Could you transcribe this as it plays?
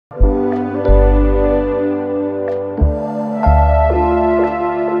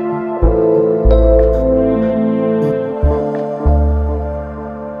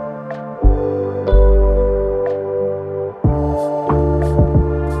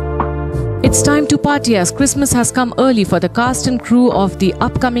It's time to party as Christmas has come early for the cast and crew of the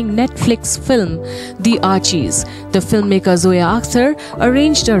upcoming Netflix film, The Archies. The filmmaker Zoya Akhtar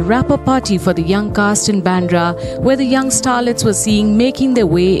arranged a wrap-up party for the young cast in Bandra, where the young starlets were seen making their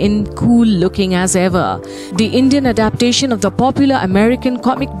way in cool looking as ever. The Indian adaptation of the popular American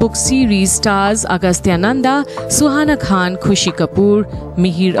comic book series stars Agastya Nanda, Suhana Khan, Khushi Kapoor,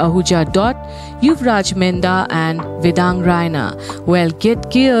 Mihir Ahuja, Yuvraj, Menda and Vedang, Raina. Well,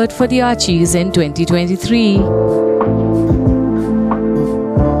 get geared for the Archies in 2023.